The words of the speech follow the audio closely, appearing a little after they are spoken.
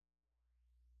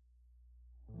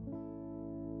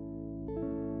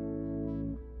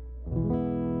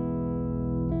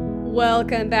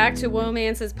Welcome back to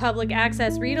Womance's Public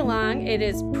Access Read-Along. It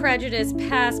is Prejudice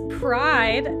Past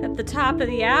Pride at the top of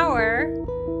the hour.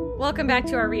 Welcome back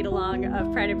to our read-along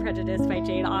of Pride and Prejudice by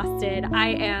Jane Austen.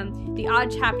 I am the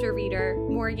odd chapter reader,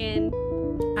 Morgan.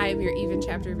 I am your even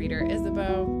chapter reader,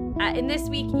 Isabeau. And this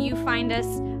week you find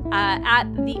us at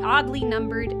the oddly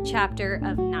numbered chapter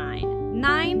of 9.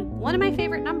 9, one of my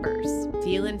favorite numbers.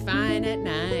 Feeling fine at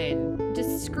 9.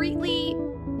 Discreetly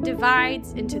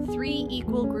divides into 3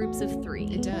 equal groups of 3.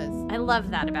 It does. I love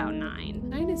that about 9.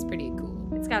 9 is pretty cool.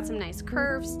 It's got some nice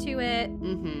curves to it.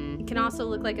 Mm-hmm. It can also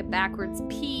look like a backwards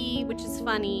P, which is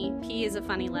funny. P is a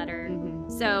funny letter. Mm-hmm.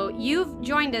 So you've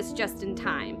joined us just in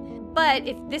time. But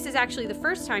if this is actually the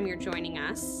first time you're joining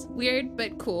us, Weird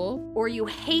but cool. or you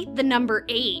hate the number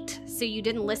 8, so you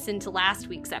didn't listen to last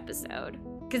week's episode,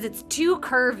 because it's too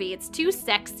curvy, it's too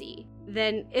sexy,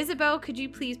 then Isabeau, could you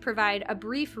please provide a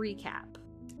brief recap?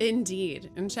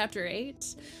 Indeed. In chapter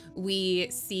 8, we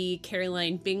see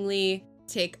Caroline Bingley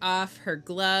take off her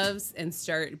gloves and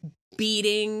start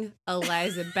beating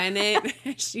Eliza Bennet,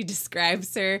 as she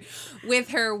describes her, with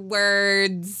her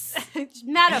words.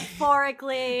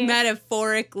 Metaphorically.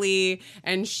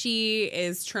 And she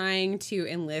is trying to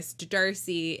enlist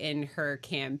Darcy in her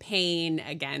campaign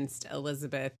against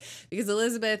Elizabeth. Because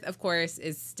Elizabeth, of course,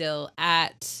 is still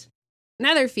at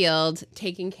Netherfield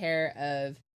taking care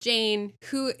of Jane,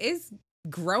 who is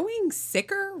growing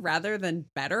sicker rather than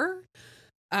better,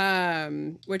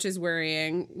 which is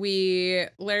worrying. We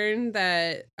learned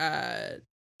that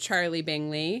Charlie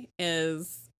Bingley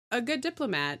is a good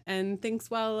diplomat and thinks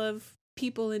well of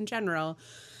people in general,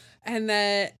 and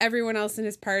that everyone else in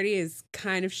his party is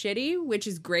kind of shitty, which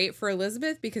is great for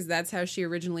Elizabeth because that's how she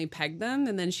originally pegged them,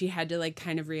 and then she had to like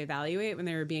kind of reevaluate when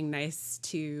they were being nice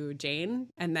to Jane,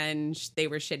 and then they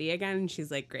were shitty again, and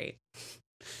she's like, great.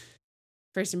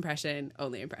 First impression,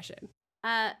 only impression.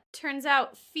 Turns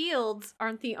out fields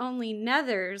aren't the only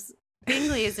nethers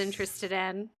Bingley is interested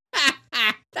in.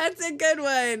 That's a good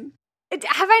one.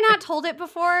 Have I not told it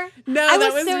before? No, I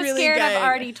that was so really scared good. I've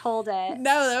already told it.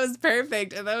 No, that was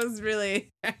perfect. And that was really,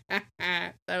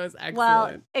 that was excellent.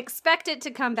 Well, expect it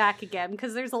to come back again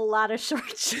because there's a lot of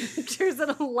short chapters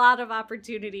and a lot of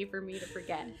opportunity for me to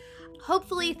forget.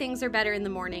 Hopefully things are better in the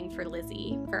morning for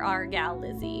Lizzie, for our gal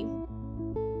Lizzie.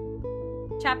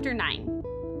 Chapter 9.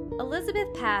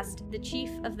 Elizabeth passed the chief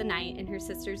of the night in her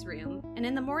sister's room, and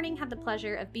in the morning had the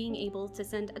pleasure of being able to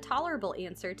send a tolerable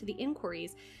answer to the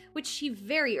inquiries which she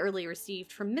very early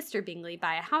received from Mr. Bingley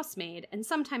by a housemaid, and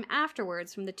sometime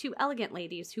afterwards from the 2 elegant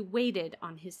ladies who waited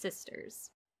on his sisters.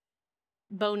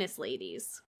 Bonus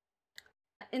ladies.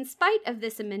 In spite of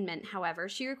this amendment, however,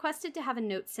 she requested to have a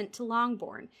note sent to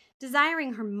Longbourn,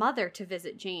 desiring her mother to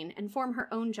visit Jane and form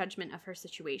her own judgment of her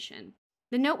situation.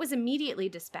 The note was immediately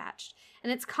dispatched,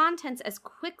 and its contents as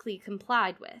quickly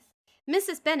complied with.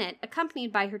 Mrs. Bennet,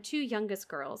 accompanied by her 2 youngest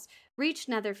girls, reached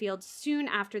Netherfield soon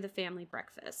after the family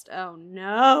breakfast. Oh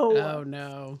no! Oh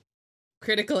no.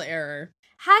 Critical error.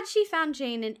 Had she found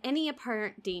Jane in any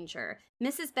apparent danger,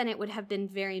 Mrs. Bennet would have been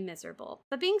very miserable.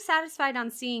 But being satisfied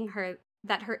on seeing her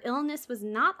that her illness was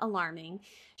not alarming,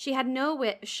 she had no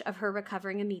wish of her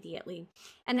recovering immediately,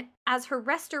 and as her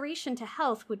restoration to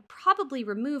health would probably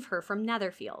remove her from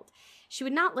Netherfield, she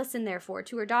would not listen, therefore,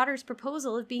 to her daughter's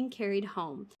proposal of being carried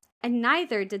home, and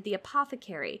neither did the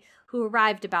apothecary, who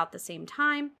arrived about the same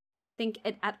time, think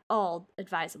it at all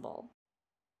advisable.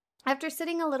 After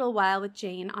sitting a little while with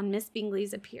Jane on Miss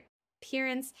Bingley's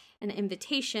appearance and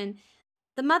invitation,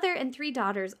 the mother and 3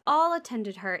 daughters all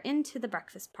attended her into the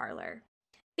breakfast parlor.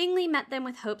 Bingley met them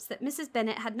with hopes that Mrs.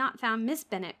 Bennet had not found Miss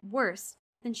Bennet worse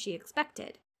than she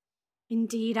expected.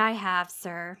 "Indeed I have,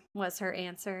 sir," was her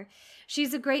answer.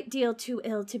 "She's a great deal too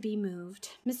ill to be moved.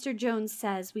 Mr. Jones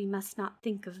says we must not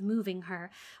think of moving her.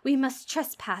 We must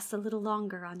trespass a little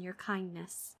longer on your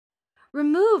kindness."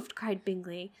 "Removed!" cried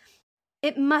Bingley.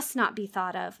 "It must not be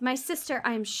thought of. My sister,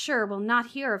 I am sure, will not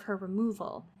hear of her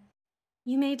removal."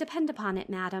 "You may depend upon it,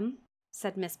 madam,"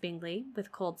 said Miss Bingley,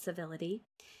 with cold civility,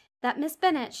 "that Miss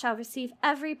Bennet shall receive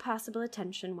every possible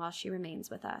attention while she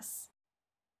remains with us."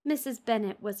 Mrs.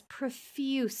 Bennet was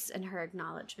profuse in her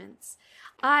acknowledgments.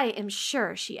 "I am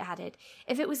sure," she added,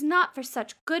 "if it was not for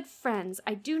such good friends,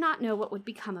 I do not know what would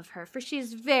become of her, for she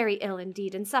is very ill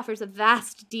indeed, and suffers a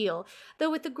vast deal,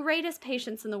 though with the greatest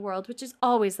patience in the world, which is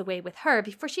always the way with her,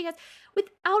 for she has,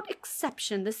 without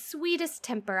exception, the sweetest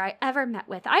temper I ever met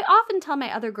with. I often tell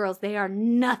my other girls they are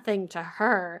nothing to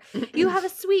her. You have a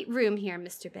sweet room here,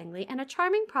 Mr. Bingley, and a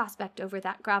charming prospect over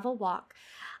that gravel walk.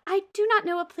 I do not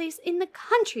know a place in the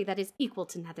country that is equal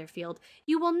to Netherfield.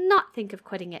 You will not think of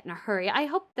quitting it in a hurry. I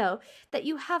hope, though, that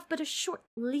you have but a short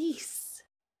lease."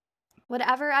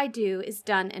 Whatever I do is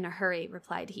done in a hurry,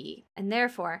 replied he, and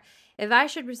therefore, if I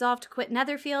should resolve to quit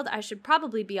Netherfield, I should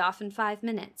probably be off in 5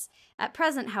 minutes. At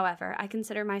present, however, I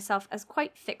consider myself as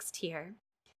quite fixed here.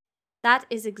 That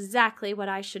is exactly what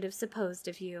I should have supposed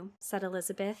of you, said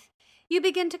Elizabeth. You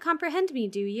begin to comprehend me,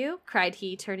 do you? Cried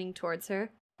he, turning towards her.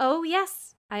 Oh,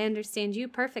 yes, I understand you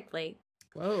perfectly.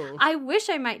 Whoa. I wish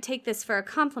I might take this for a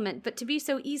compliment, but to be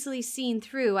so easily seen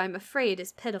through, I'm afraid,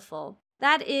 is pitiful.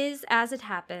 That is as it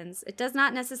happens. It does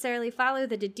not necessarily follow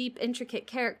that a deep, intricate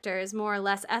character is more or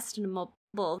less estimable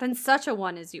than such a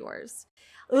one as yours.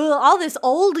 Ugh, all this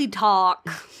oldie talk.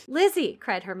 Lizzie,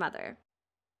 cried her mother,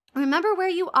 remember where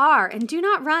you are, and do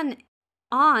not run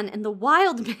on in the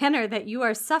wild manner that you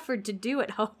are suffered to do at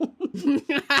home.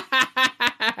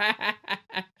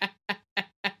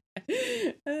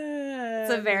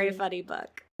 It's a very funny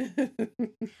book.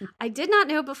 I did not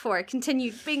know before,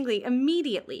 continued Bingley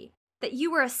immediately, that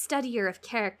you were a studier of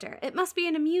character. It must be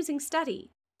an amusing study.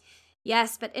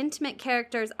 Yes, but intimate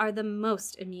characters are the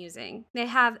most amusing. They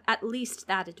have at least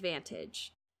that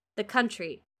advantage. The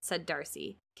country, said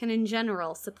Darcy, can in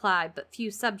general supply but few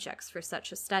subjects for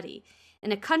such a study.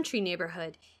 In a country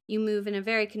neighborhood, you move in a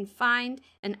very confined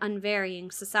and unvarying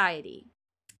society.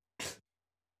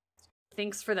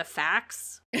 Thanks for the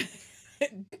facts.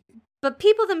 But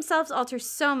people themselves alter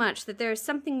so much that there is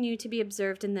something new to be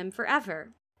observed in them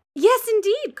forever. Yes,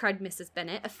 indeed, cried Mrs.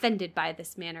 Bennet, offended by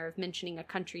this manner of mentioning a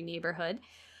country neighborhood.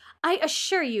 I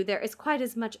assure you there is quite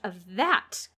as much of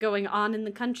that going on in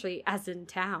the country as in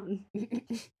town.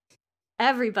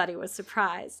 Everybody was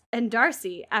surprised, and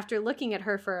Darcy, after looking at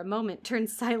her for a moment, turned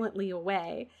silently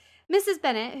away. Mrs.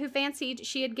 Bennet, who fancied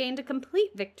she had gained a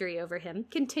complete victory over him,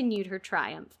 continued her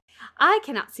triumph. I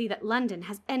cannot see that London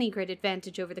has any great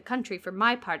advantage over the country for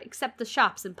my part, except the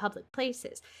shops and public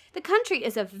places. The country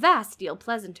is a vast deal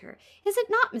pleasanter, is it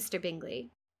not, Mr.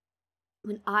 Bingley?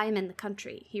 When I am in the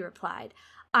country, he replied,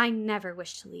 I never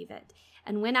wish to leave it.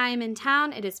 And when I am in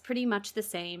town, it is pretty much the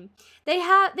same. They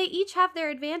each have their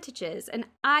advantages, and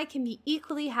I can be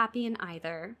equally happy in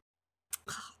either.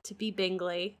 To be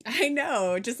Bingley. I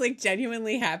know, just like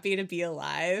genuinely happy to be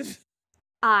alive.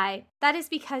 Aye, that is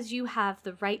because you have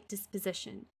the right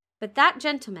disposition. But that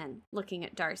gentleman, looking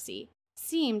at Darcy,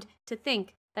 seemed to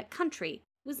think that country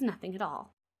was nothing at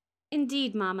all.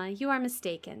 Indeed, mamma, you are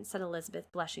mistaken, said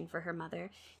Elizabeth, blushing for her mother.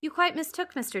 You quite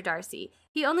mistook Mr. Darcy.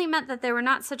 He only meant that there were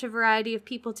not such a variety of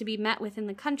people to be met with in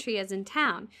the country as in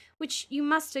town, which you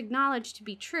must acknowledge to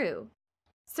be true.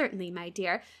 Certainly, my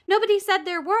dear. Nobody said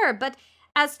there were, but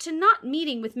as to not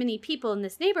meeting with many people in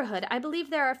this neighborhood, I believe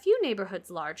there are few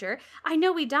neighborhoods larger. I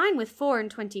know we dine with 24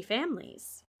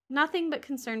 families. Nothing but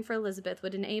concern for Elizabeth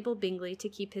would enable Bingley to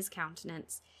keep his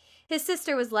countenance. His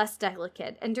sister was less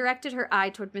delicate, and directed her eye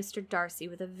toward Mr. Darcy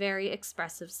with a very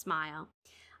expressive smile.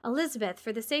 Elizabeth,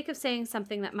 for the sake of saying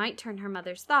something that might turn her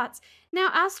mother's thoughts, now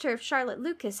asked her if Charlotte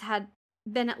Lucas had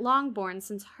been at Longbourn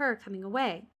since her coming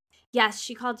away. Yes,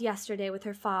 she called yesterday with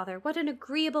her father. What an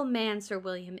agreeable man Sir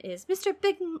William is. Mr.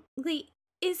 Bingley,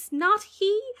 is not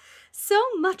he? So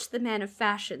much the man of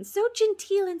fashion, so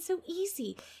genteel and so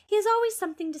easy. He has always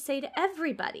something to say to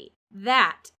everybody.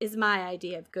 That is my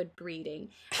idea of good breeding.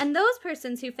 And those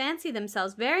persons who fancy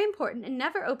themselves very important and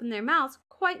never open their mouths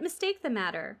quite mistake the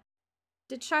matter.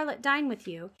 Did Charlotte dine with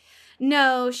you?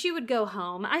 No, she would go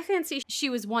home. I fancy she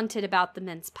was wanted about the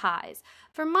mince pies.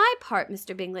 For my part,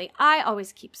 Mr. Bingley, I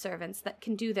always keep servants that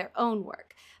can do their own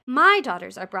work. My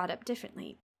daughters are brought up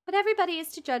differently. But everybody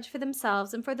is to judge for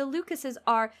themselves, and for the Lucases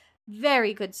are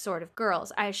very good sort of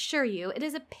girls, I assure you. It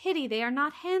is a pity they are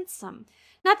not handsome.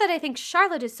 Not that I think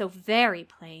Charlotte is so very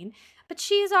plain, but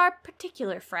she is our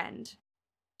particular friend.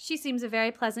 She seems a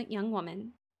very pleasant young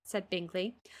woman, said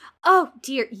Bingley. Oh,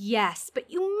 dear, yes,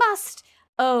 but you must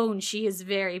own she is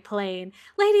very plain.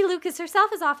 Lady Lucas herself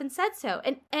has often said so,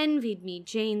 and envied me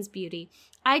Jane's beauty.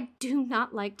 I do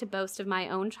not like to boast of my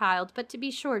own child, but to be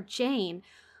sure, Jane,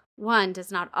 one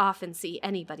does not often see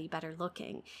anybody better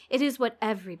looking. It is what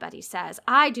everybody says.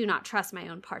 I do not trust my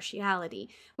own partiality.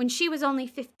 When she was only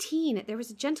 15, there was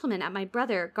a gentleman at my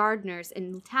brother Gardner's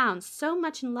in town so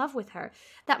much in love with her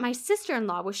that my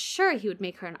sister-in-law was sure he would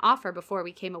make her an offer before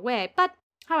we came away, but,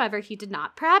 however, he did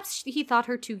not. Perhaps he thought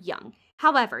her too young.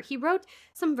 However, he wrote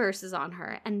some verses on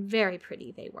her, and very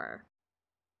pretty they were.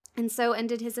 And so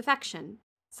ended his affection,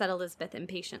 said Elizabeth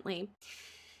impatiently.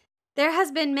 There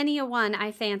has been many a one,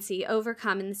 I fancy,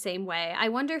 overcome in the same way. I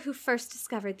wonder who first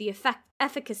discovered the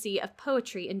efficacy of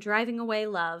poetry in driving away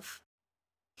love.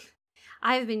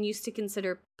 I have been used to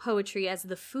consider poetry as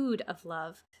the food of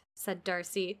love, said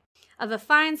Darcy. Of a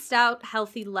fine, stout,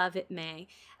 healthy love it may.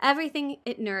 Everything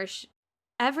nourishes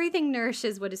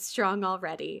what is strong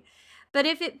already. But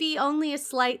if it be only a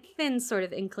slight, thin sort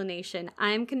of inclination, I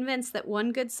am convinced that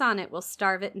one good sonnet will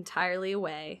starve it entirely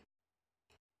away.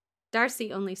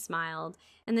 Darcy only smiled,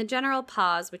 and the general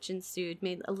pause which ensued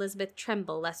made Elizabeth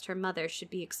tremble lest her mother should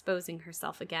be exposing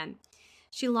herself again.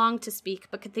 She longed to speak,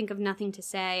 but could think of nothing to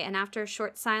say, and after a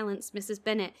short silence, Mrs.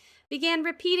 Bennet began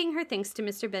repeating her thanks to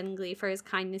Mr. Bingley for his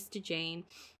kindness to Jane,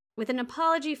 with an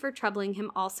apology for troubling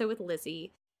him also with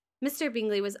Lizzie. Mr.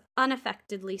 Bingley was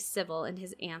unaffectedly civil in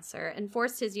his answer, and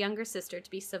forced his younger sister to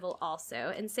be civil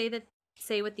also, and say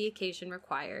what the occasion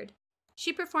required.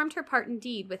 She performed her part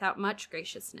indeed without much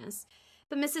graciousness,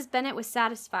 but Mrs. Bennet was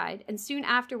satisfied, and soon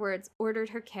afterwards ordered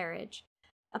her carriage.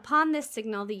 Upon this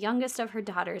signal, the youngest of her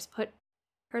daughters put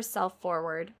herself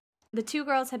forward. The two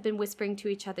girls had been whispering to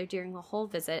each other during the whole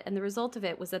visit, and the result of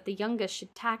it was that the youngest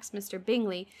should tax Mr.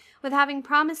 Bingley with having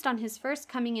promised on his first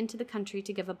coming into the country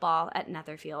to give a ball at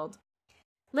Netherfield.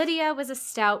 Lydia was a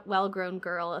stout, well-grown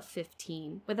girl of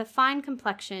 15, with a fine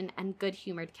complexion and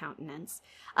good-humored countenance,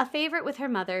 a favorite with her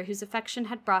mother, whose affection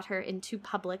had brought her into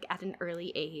public at an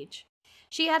early age.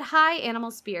 She had high animal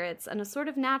spirits and a sort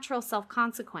of natural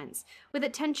self-consequence, with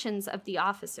attentions of the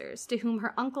officers, to whom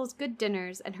her uncle's good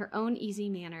dinners and her own easy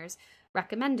manners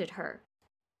recommended her,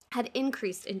 had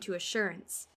increased into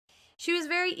assurance. She was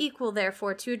very equal,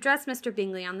 therefore, to address Mr.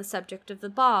 Bingley on the subject of the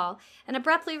ball, and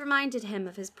abruptly reminded him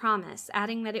of his promise,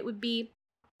 adding that it would be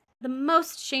the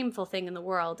most shameful thing in the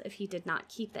world if he did not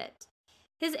keep it.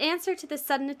 His answer to this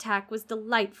sudden attack was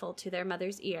delightful to their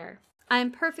mother's ear. I am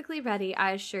perfectly ready,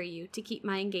 I assure you, to keep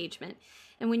my engagement,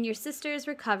 and when your sister is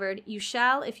recovered, you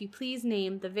shall, if you please,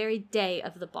 name the very day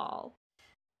of the ball.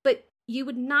 But you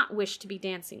would not wish to be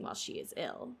dancing while she is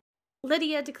ill.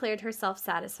 Lydia declared herself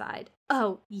satisfied.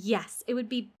 Oh, yes, it would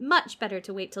be much better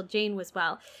to wait till Jane was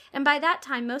well, and by that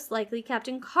time most likely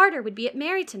Captain Carter would be at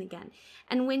Meryton again,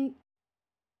 and when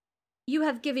you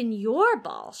have given your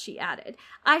ball, she added,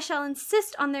 I shall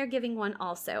insist on their giving one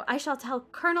also. I shall tell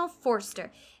Colonel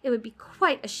Forster. It would be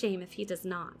quite a shame if he does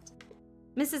not.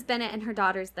 Mrs. Bennet and her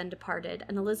daughters then departed,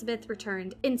 and Elizabeth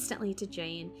returned instantly to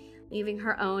Jane, leaving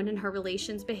her own and her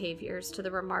relations' behaviors to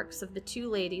the remarks of the two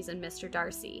ladies and Mr.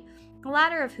 Darcy, the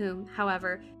latter of whom,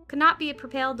 however, could not be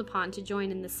prevailed upon to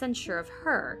join in the censure of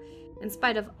her, in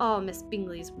spite of all Miss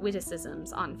Bingley's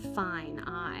witticisms on fine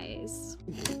eyes.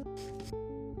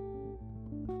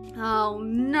 Oh,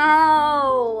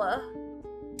 no!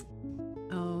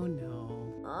 Oh,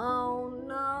 no. Oh,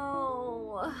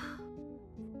 no.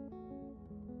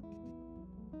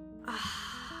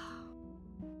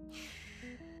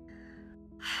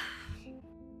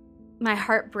 My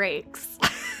heart breaks.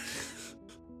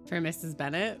 For Mrs.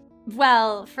 Bennet?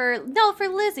 Well, for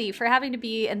Lizzie, for having to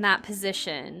be in that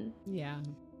position. Yeah.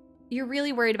 You're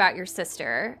really worried about your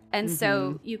sister, and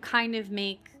so you kind of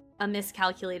make a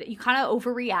miscalculated, you kind of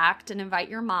overreact and invite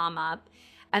your mom up,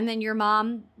 and then your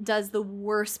mom does the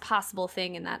worst possible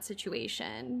thing in that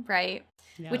situation, right?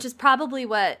 Yep. Which is probably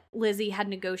what Lizzie had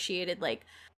negotiated, like,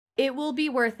 it will be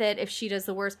worth it if she does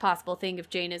the worst possible thing if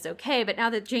Jane is okay, but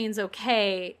now that Jane's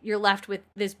okay, you're left with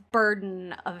this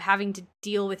burden of having to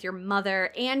deal with your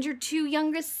mother and your two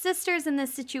youngest sisters in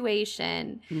this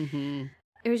situation. Mm-hmm.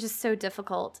 It was just so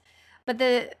difficult. But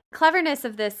the cleverness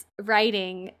of this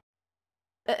writing,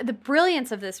 the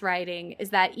brilliance of this writing is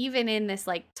that even in this,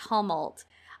 like, tumult,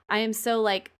 I am so,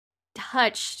 like,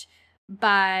 touched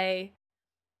by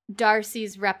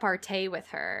Darcy's repartee with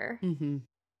her. Mm-hmm.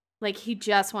 Like, he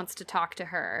just wants to talk to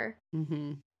her.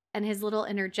 Mm-hmm. And his little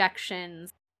interjections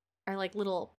are like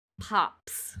little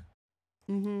pops.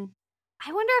 Mm-hmm.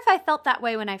 I wonder if I felt that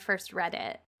way when I first read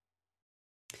it.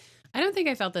 I don't think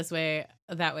I felt that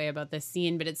way about this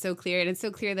scene, but it's so clear. And it's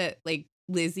so clear that, like,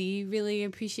 Lizzie really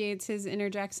appreciates his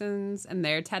interjections and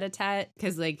their tete-a-tete,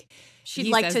 because, like,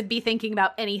 she'd like to be thinking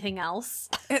about anything else.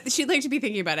 She'd like to be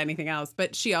thinking about anything else,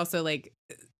 but she also, like,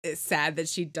 is sad that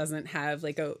she doesn't have,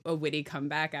 like, a witty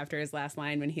comeback after his last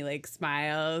line when he, like,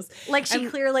 smiles. Like, she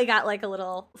clearly got, like, a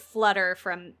little flutter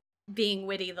from being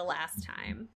witty the last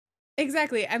time.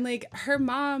 Exactly. And, like, her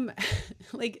mom,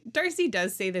 like, Darcy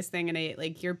does say this thing, and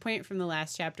like, your point from the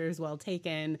last chapter is well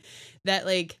taken, that,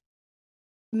 like,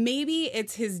 maybe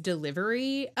it's his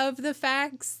delivery of the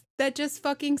facts that just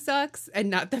fucking sucks and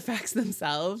not the facts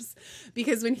themselves.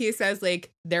 Because when he says,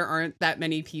 like, there aren't that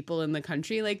many people in the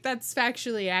country, like, that's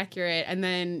factually accurate. And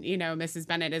then, you know, Mrs.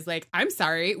 Bennet is like, I'm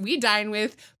sorry, we dine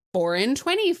with 4 in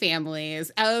 20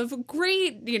 families of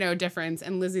great, you know, difference.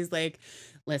 And Lizzie's like,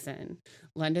 listen,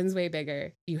 London's way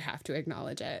bigger. You have to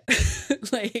acknowledge it.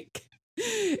 Like,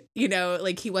 you know,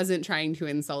 like, he wasn't trying to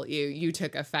insult you. You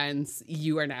took offense.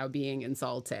 You are now being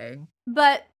insulting.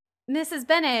 But Mrs.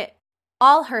 Bennet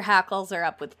all her hackles are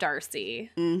up with Darcy.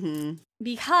 Mm-hmm.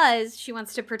 Because she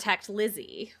wants to protect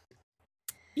Lizzie.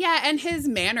 Yeah, and his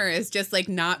manner is just, like,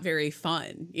 not very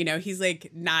fun. You know, he's,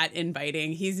 like, not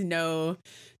inviting. He's no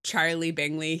Charlie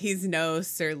Bingley. He's no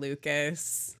Sir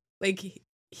Lucas. Like,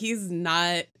 he's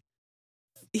not...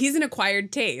 He's an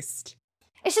acquired taste.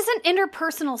 It's just an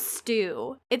interpersonal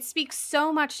stew. It speaks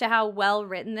so much to how well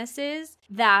written this is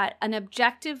that an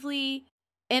objectively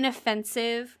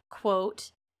inoffensive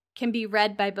quote can be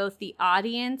read by both the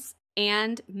audience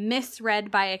and misread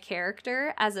by a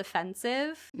character as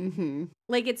offensive. Mm-hmm.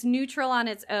 Like, it's neutral on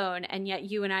its own, and yet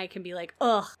you and I can be like,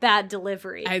 ugh, bad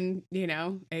delivery. And, you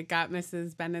know, it got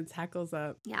Mrs. Bennet's hackles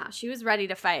up. Yeah, she was ready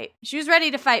to fight. She was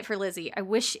ready to fight for Lizzie. I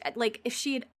wish, like, if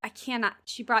she had,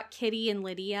 she brought Kitty and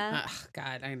Lydia. Oh,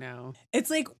 God, I know. It's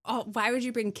like, oh, why would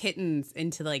you bring kittens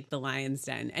into, like, the lion's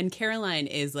den? And Caroline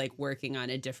is, like, working on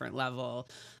a different level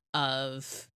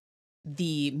of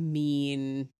the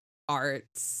mean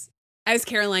arts, as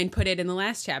Caroline put it in the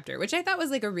last chapter, which I thought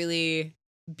was, like, a really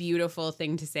beautiful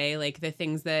thing to say. Like, the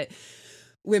things that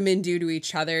women do to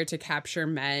each other to capture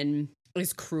men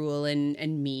is cruel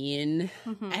and mean.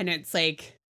 Mm-hmm. And it's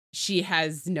like, she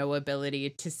has no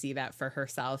ability to see that for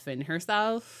herself in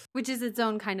herself. Which is its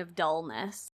own kind of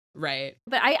dullness. Right.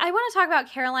 But I want to talk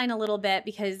about Caroline a little bit,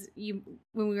 because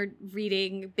when we were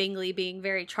reading Bingley being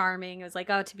very charming, it was like,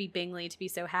 oh, to be Bingley, to be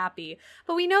so happy.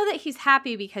 But we know that he's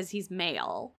happy because he's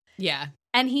male. Yeah.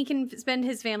 And he can spend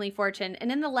his family fortune.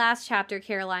 And in the last chapter,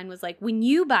 Caroline was like, when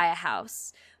you buy a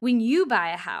house,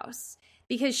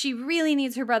 because she really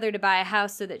needs her brother to buy a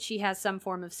house so that she has some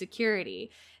form of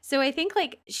security. So I think,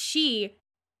 like, she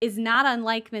is not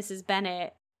unlike Mrs.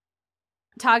 Bennet,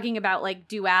 talking about, like,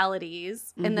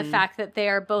 dualities and the fact that they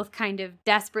are both kind of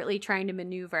desperately trying to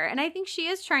maneuver. And I think she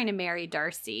is trying to marry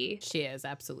Darcy. She is,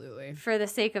 absolutely. For for the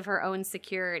sake of her own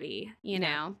security, you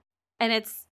know? And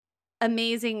it's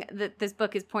amazing that this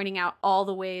book is pointing out all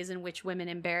the ways in which women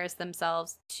embarrass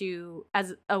themselves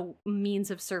as a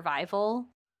means of survival.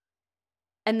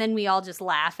 And then we all just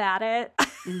laugh at it.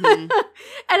 Mm-hmm. And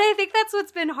I think that's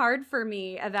what's been hard for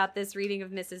me about this reading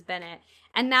of Mrs. Bennet.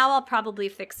 And now I'll probably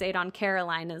fixate on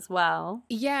Caroline as well.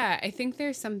 Yeah, I think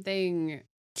there's something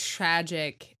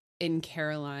tragic in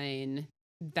Caroline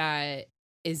that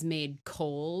is made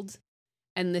cold.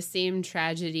 And the same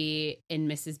tragedy in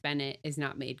Mrs. Bennet is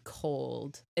not made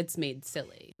cold. It's made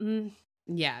silly. Mm.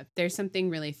 Yeah, there's something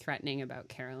really threatening about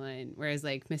Caroline. Whereas,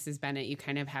 like, Mrs. Bennet, you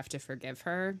kind of have to forgive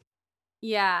her.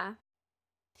 Yeah.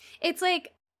 It's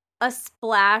like a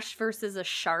splash versus a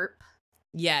sharp.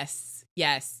 Yes.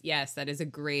 That is a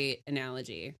great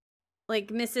analogy. Like,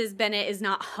 Mrs. Bennet is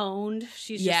not honed.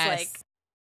 She's just like...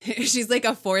 She's like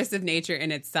a force of nature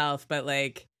in itself, but,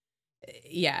 like,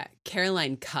 yeah,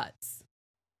 Caroline cuts.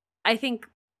 I think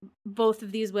both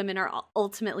of these women are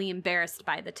ultimately embarrassed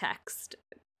by the text,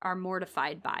 are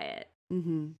mortified by it.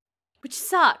 Mm-hmm. Which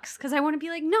sucks, because I want to be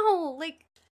like, no, like,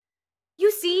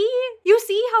 you see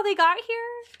how they got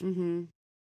here? Mm-hmm.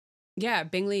 Yeah,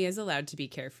 Bingley is allowed to be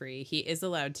carefree. He is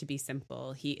allowed to be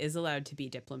simple. He is allowed to be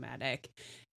diplomatic.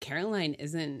 Caroline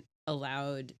isn't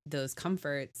allowed those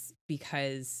comforts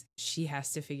because she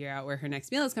has to figure out where her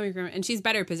next meal is coming from. And she's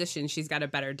better positioned. She's got a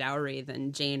better dowry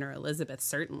than Jane or Elizabeth,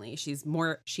 certainly.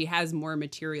 She has more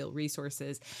material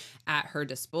resources at her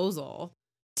disposal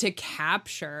to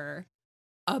capture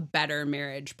a better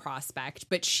marriage prospect,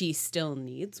 but she still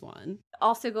needs one.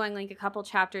 Also going, like, a couple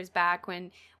chapters back,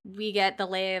 when we get the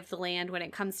lay of the land when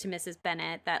it comes to Mrs.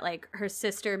 Bennet, that, like, her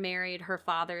sister married her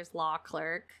father's law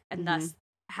clerk and thus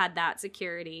had that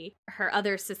security. Her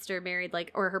other sister married,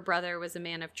 like, or her brother was a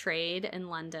man of trade in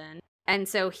London. And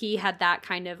so he had that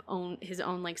kind of his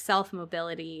own like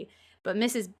self-mobility. But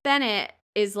Mrs. Bennet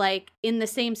is, like, in the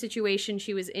same situation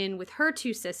she was in with her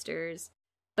two sisters,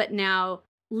 but now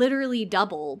literally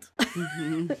doubled.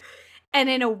 Mm-hmm. And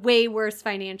in a way worse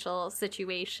financial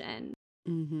situation.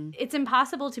 Mm-hmm. It's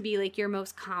impossible to be, like, your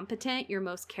most competent, your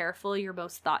most careful, your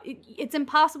most thought. It's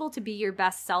impossible to be your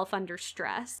best self under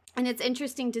stress. And it's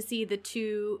interesting to see the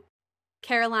two,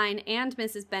 Caroline and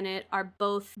Mrs. Bennet, are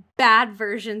both bad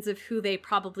versions of who they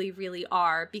probably really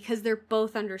are, because they're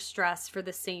both under stress for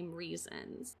the same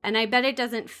reasons. And I bet it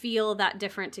doesn't feel that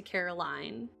different to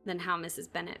Caroline than how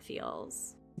Mrs. Bennet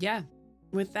feels. Yeah.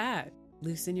 With that,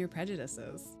 loosen your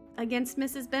prejudices. Against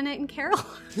Mrs. Bennet and Caroline.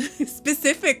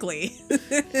 Specifically.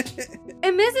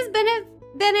 And Mrs.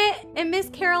 Bennet and Miss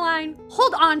Caroline,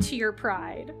 hold on to your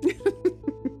pride.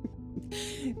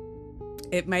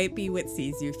 It might be what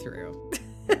sees you through.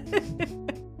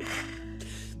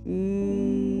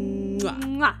 Mwah.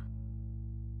 Mwah.